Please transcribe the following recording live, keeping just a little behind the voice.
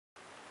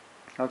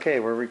Okay,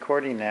 we're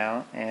recording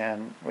now,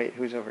 and wait,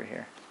 who's over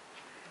here?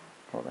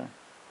 Hold on.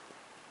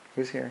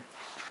 Who's here?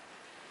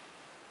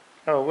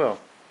 Oh, Will.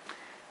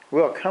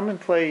 Will, come and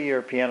play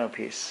your piano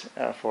piece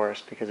for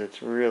us because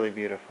it's really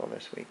beautiful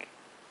this week.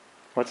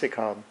 What's it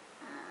called?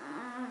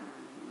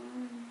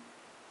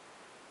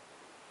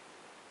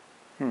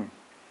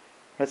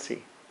 Let's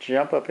see.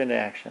 Jump up into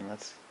action.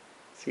 Let's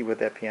see what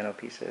that piano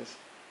piece is.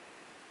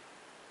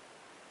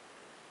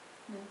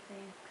 No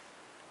thanks.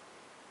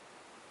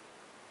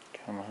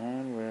 Come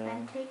on, Will.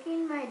 I'm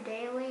taking my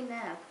daily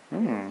nap. Do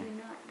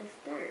not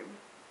disturb.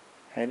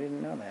 I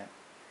didn't know that.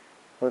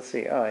 Let's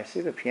see. Oh, I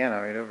see the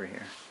piano right over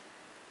here.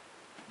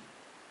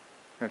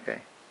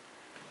 Okay.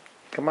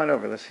 Come on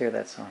over. Let's hear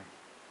that song.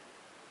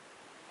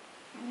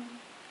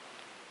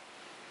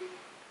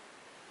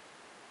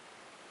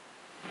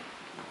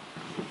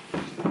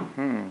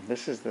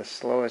 This is the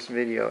slowest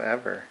video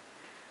ever.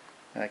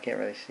 I can't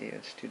really see you.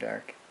 It's too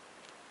dark.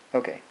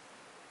 Okay.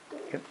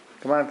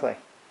 Come on, play.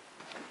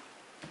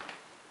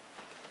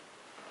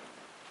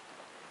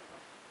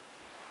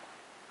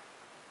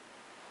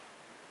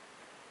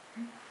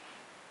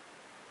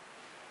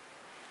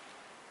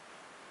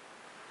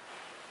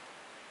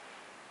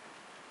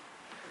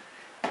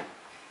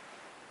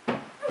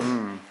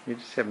 You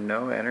just have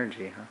no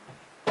energy, huh?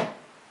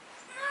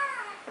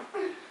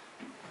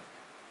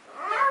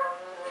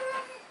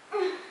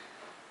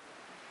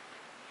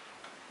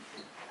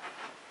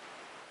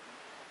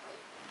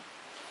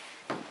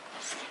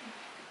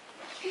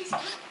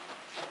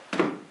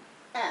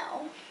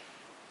 Ow.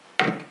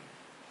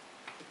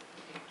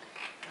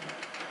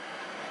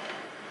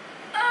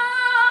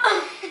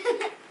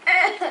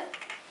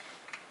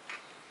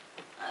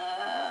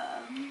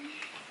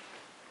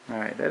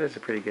 Alright, that is a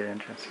pretty good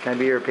entrance. Can I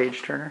be your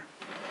page turner?